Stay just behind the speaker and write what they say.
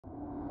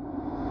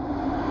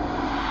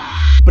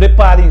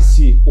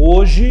Preparem-se,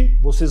 hoje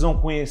vocês vão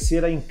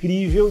conhecer a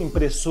incrível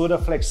impressora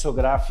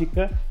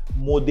flexográfica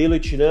modelo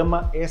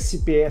ETIRAMA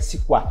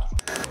SPS4.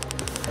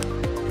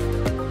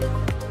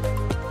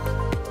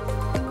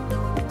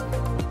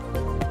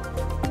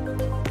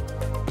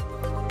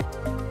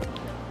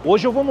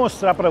 Hoje eu vou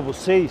mostrar para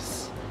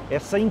vocês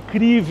essa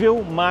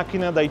incrível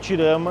máquina da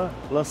ETIRAMA,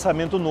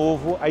 lançamento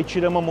novo, a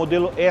ETIRAMA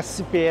modelo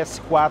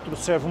SPS4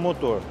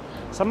 servomotor.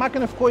 Essa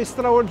máquina ficou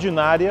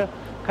extraordinária.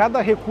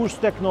 Cada recurso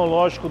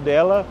tecnológico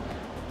dela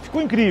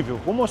ficou incrível.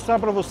 Vou mostrar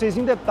para vocês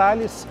em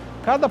detalhes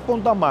cada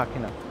ponto da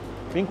máquina.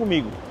 Vem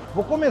comigo.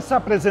 Vou começar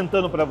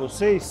apresentando para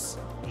vocês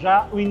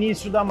já o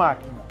início da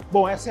máquina.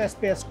 Bom, essa é a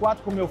SPS4,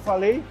 como eu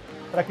falei.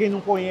 Para quem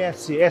não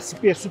conhece,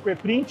 SP Super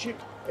Print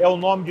é o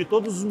nome de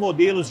todos os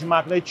modelos de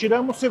máquina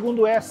ETIRAMA. O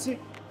segundo S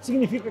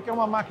significa que é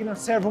uma máquina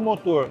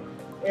servomotor.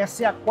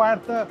 Essa é a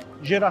quarta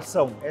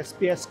geração,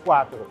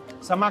 SPS4.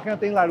 Essa máquina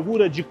tem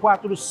largura de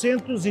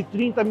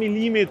 430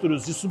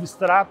 milímetros de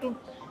substrato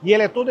e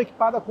ela é toda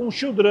equipada com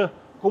Chilldrum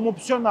como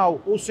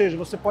opcional, ou seja,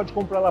 você pode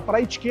comprar ela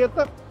para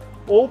etiqueta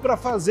ou para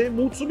fazer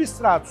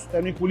multi-substratos,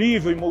 terno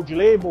impolível e mold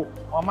label,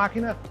 uma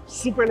máquina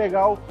super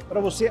legal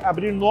para você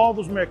abrir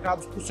novos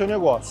mercados para o seu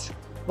negócio.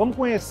 Vamos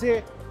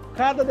conhecer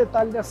cada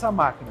detalhe dessa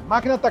máquina. A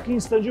máquina está aqui em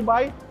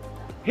stand-by.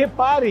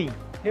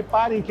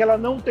 Reparem que ela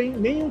não tem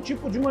nenhum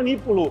tipo de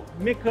manípulo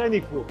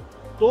mecânico.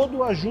 Todo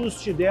o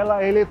ajuste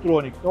dela é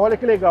eletrônico. Então olha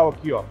que legal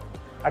aqui, ó.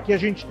 Aqui a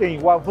gente tem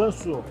o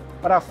avanço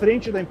para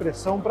frente da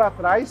impressão, para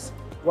trás,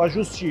 o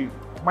ajuste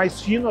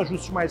mais fino, o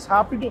ajuste mais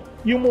rápido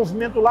e o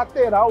movimento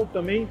lateral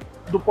também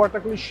do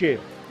porta-clichê.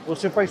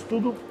 Você faz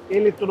tudo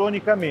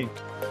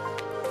eletronicamente.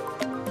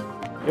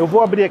 Eu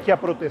vou abrir aqui a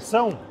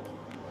proteção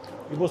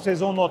e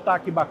vocês vão notar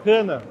que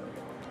bacana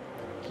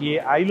que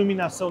a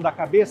iluminação da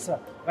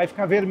cabeça vai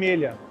ficar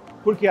vermelha.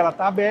 Porque ela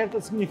está aberta,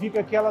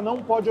 significa que ela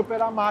não pode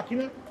operar a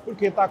máquina,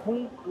 porque está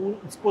com o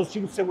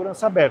dispositivo de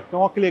segurança aberto. Então,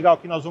 olha que legal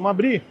que nós vamos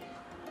abrir.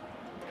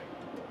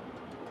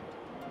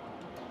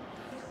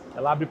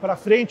 Ela abre para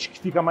frente, que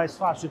fica mais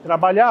fácil de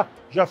trabalhar.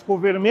 Já ficou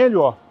vermelho,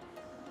 ó.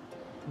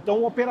 Então,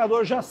 o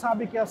operador já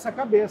sabe que essa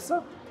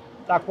cabeça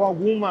está com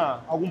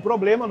algum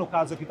problema. No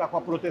caso aqui está com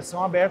a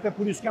proteção aberta, é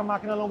por isso que a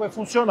máquina não vai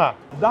funcionar.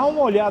 Dá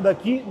uma olhada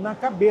aqui na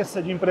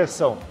cabeça de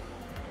impressão.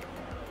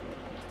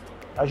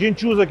 A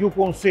gente usa aqui o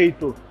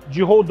conceito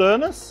de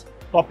roldanas,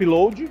 top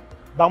load,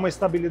 dá uma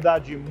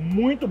estabilidade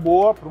muito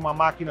boa para uma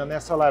máquina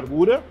nessa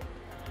largura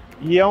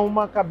e é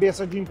uma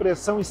cabeça de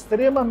impressão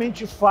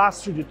extremamente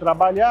fácil de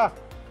trabalhar,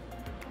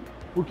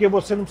 porque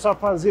você não precisa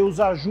fazer os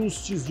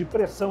ajustes de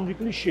pressão de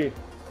clichê.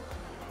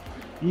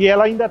 E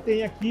ela ainda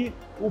tem aqui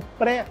o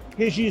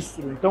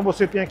pré-registro, então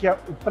você tem aqui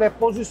o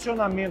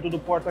pré-posicionamento do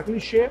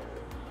porta-clichê,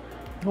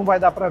 não vai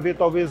dar para ver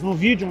talvez no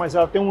vídeo, mas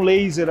ela tem um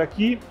laser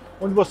aqui,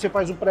 onde você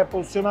faz o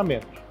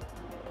pré-posicionamento.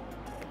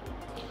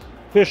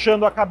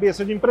 Fechando a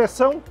cabeça de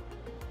impressão,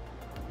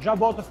 já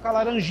volta a ficar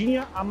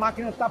laranjinha, a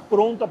máquina está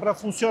pronta para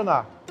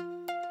funcionar.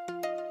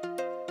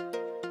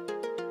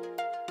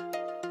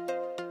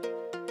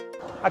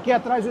 Aqui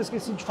atrás eu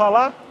esqueci de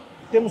falar,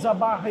 temos a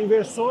barra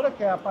inversora,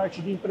 que é a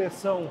parte de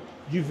impressão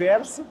de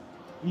verso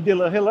e de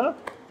lã-relã,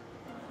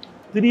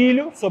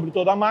 trilho sobre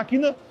toda a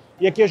máquina,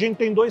 e aqui a gente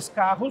tem dois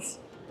carros,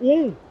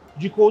 um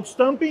de cold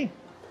stamping,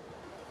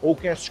 ou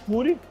cast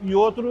cure, e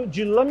outro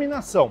de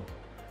laminação.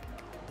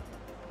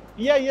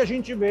 E aí a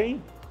gente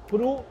vem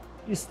para o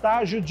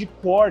estágio de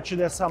corte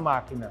dessa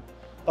máquina.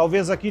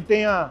 Talvez aqui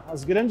tenha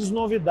as grandes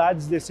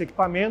novidades desse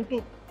equipamento.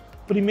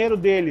 O primeiro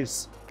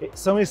deles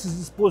são esses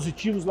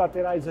dispositivos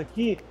laterais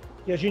aqui,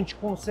 que a gente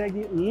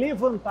consegue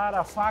levantar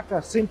a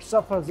faca sem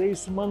precisar fazer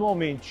isso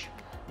manualmente.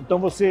 Então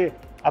você,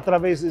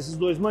 através desses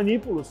dois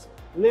manípulos,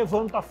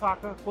 levanta a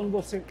faca quando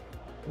você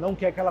não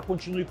quer que ela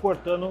continue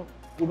cortando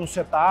por um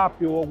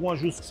setup ou algum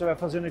ajuste que você vai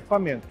fazer no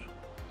equipamento.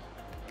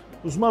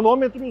 Os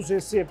manômetros,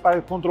 esse é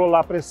para controlar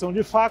a pressão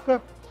de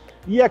faca,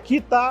 e aqui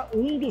está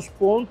um dos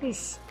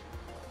pontos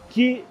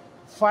que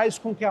faz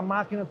com que a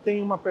máquina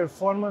tenha uma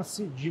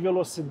performance de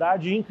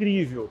velocidade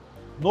incrível.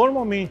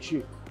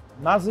 Normalmente,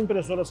 nas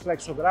impressoras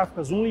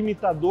flexográficas, um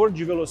limitador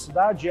de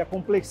velocidade é a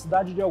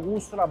complexidade de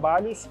alguns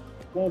trabalhos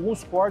com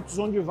alguns cortes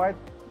onde vai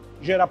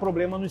gerar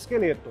problema no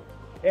esqueleto.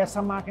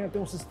 Essa máquina tem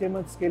um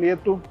sistema de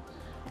esqueleto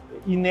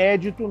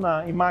inédito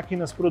em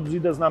máquinas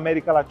produzidas na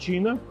América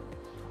Latina.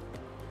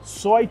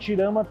 Só a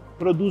ETIRAMA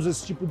produz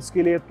esse tipo de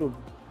esqueleto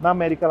na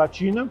América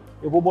Latina.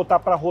 Eu vou botar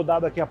para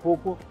rodar daqui a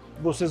pouco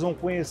e vocês vão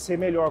conhecer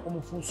melhor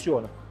como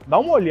funciona. Dá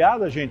uma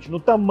olhada, gente, no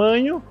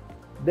tamanho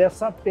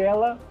dessa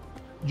tela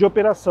de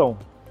operação.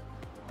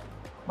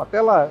 Uma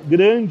tela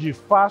grande,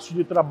 fácil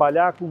de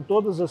trabalhar, com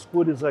todas as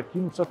cores aqui,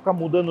 não precisa ficar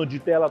mudando de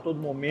tela a todo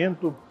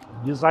momento.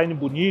 Design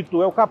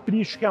bonito, é o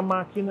capricho que a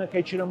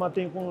ETIRAMA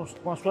tem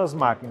com as suas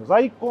máquinas.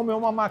 Aí, como é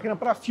uma máquina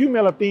para filme,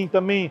 ela tem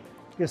também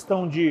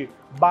questão de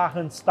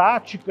barra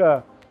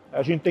antistática.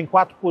 A gente tem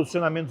 4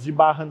 posicionamentos de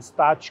barra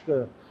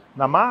antistática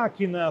na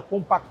máquina,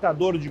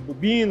 compactador de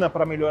bobina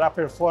para melhorar a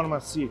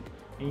performance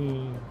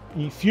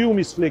em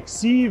filmes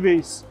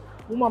flexíveis.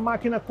 Uma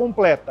máquina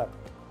completa.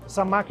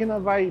 Essa máquina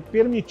vai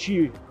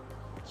permitir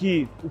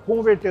que o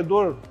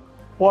convertedor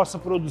possa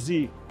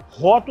produzir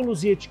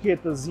rótulos e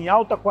etiquetas em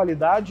alta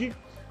qualidade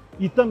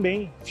e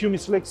também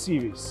filmes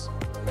flexíveis.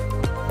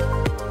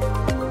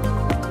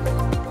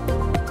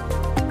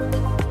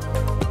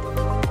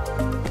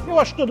 Eu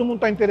acho que todo mundo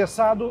está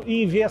interessado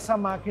em ver essa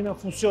máquina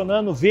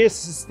funcionando, ver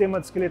esse sistema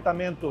de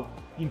esqueletamento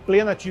em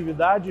plena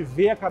atividade,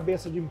 ver a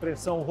cabeça de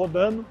impressão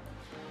rodando.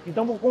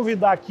 Então vou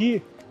convidar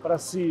aqui para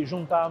se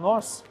juntar a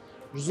nós,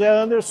 José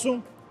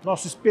Anderson,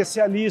 nosso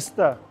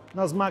especialista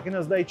nas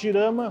máquinas da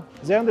ETIRAMA.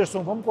 Zé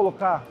Anderson, vamos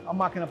colocar a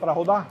máquina para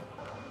rodar?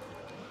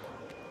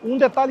 Um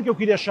detalhe que eu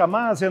queria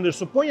chamar, Zé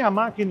Anderson, põe a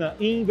máquina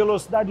em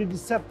velocidade de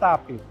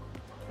setup,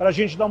 para a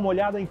gente dar uma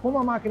olhada em como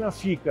a máquina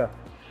fica.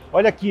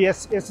 Olha aqui,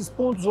 esses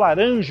pontos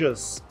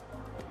laranjas,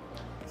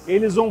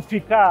 eles vão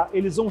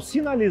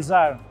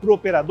sinalizar para o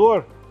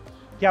operador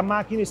que a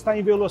máquina está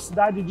em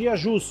velocidade de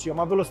ajuste, é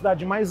uma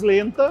velocidade mais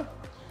lenta,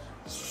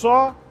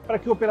 só para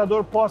que o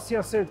operador possa ir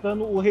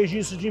acertando o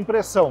registro de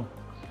impressão.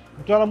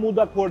 Então ela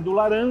muda a cor do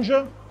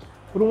laranja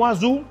para um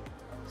azul,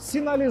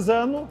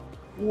 sinalizando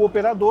o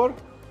operador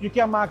de que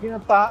a máquina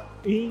está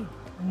em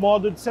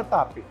modo de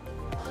setup.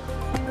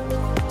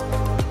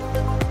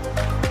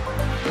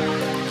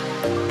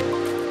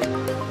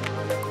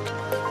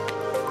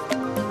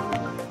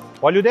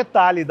 Olha o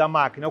detalhe da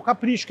máquina, o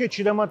capricho que a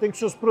ETIRAMA tem com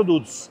seus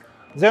produtos.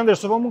 Zé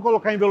Anderson, vamos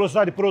colocar em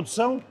velocidade de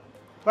produção,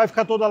 vai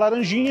ficar toda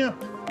laranjinha.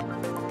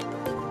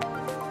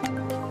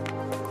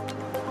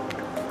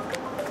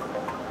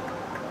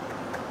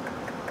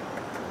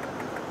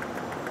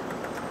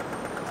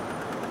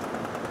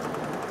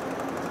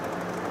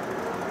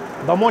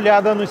 Dá uma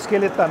olhada no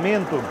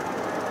esqueletamento.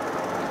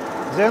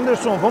 Zé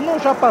Anderson,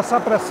 vamos já passar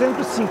para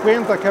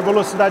 150, que é a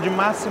velocidade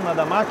máxima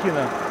da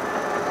máquina.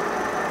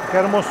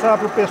 Quero mostrar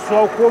para o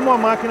pessoal como a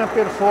máquina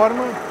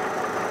performa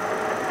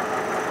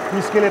com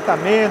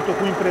esqueletamento,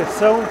 com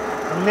impressão,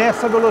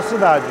 nessa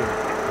velocidade.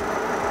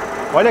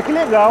 Olha que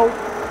legal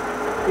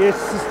esse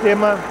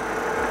sistema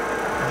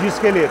de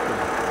esqueleto.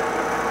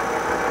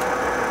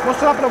 Vou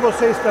mostrar para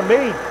vocês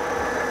também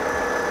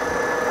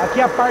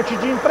aqui a parte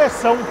de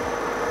impressão.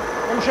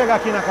 Vamos chegar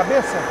aqui na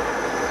cabeça.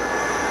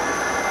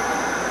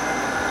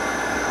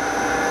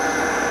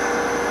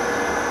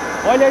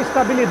 Olha a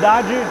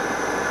estabilidade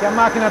que a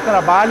máquina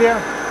trabalha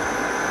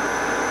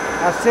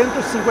a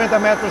 150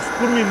 metros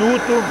por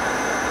minuto.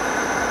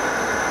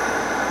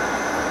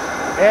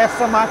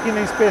 Essa máquina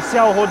em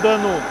especial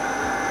rodando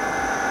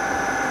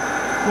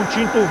com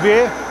tinta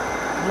UV,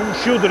 num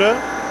Chilldrum.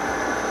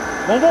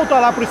 Vamos voltar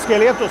lá para o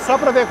esqueleto só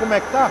para ver como é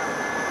que tá.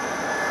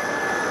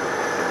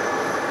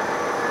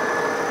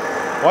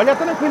 Olha a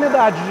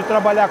tranquilidade de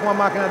trabalhar com uma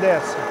máquina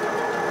dessa.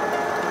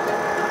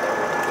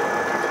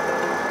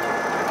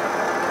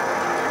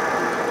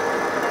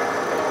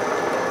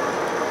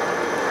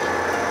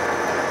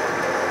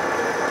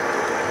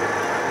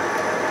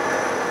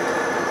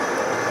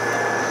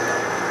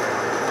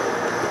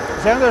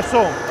 Zé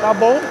Anderson, tá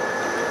bom?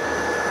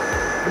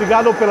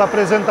 Obrigado pela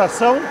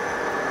apresentação.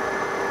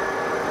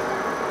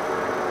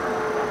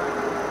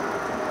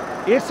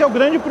 Esse é o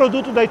grande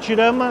produto da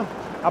ETIRAMA,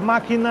 a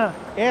máquina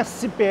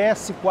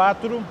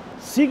SPS4.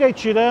 Siga a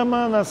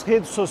ETIRAMA nas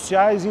redes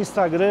sociais,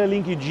 Instagram,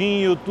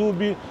 LinkedIn,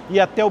 YouTube e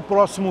até o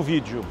próximo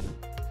vídeo.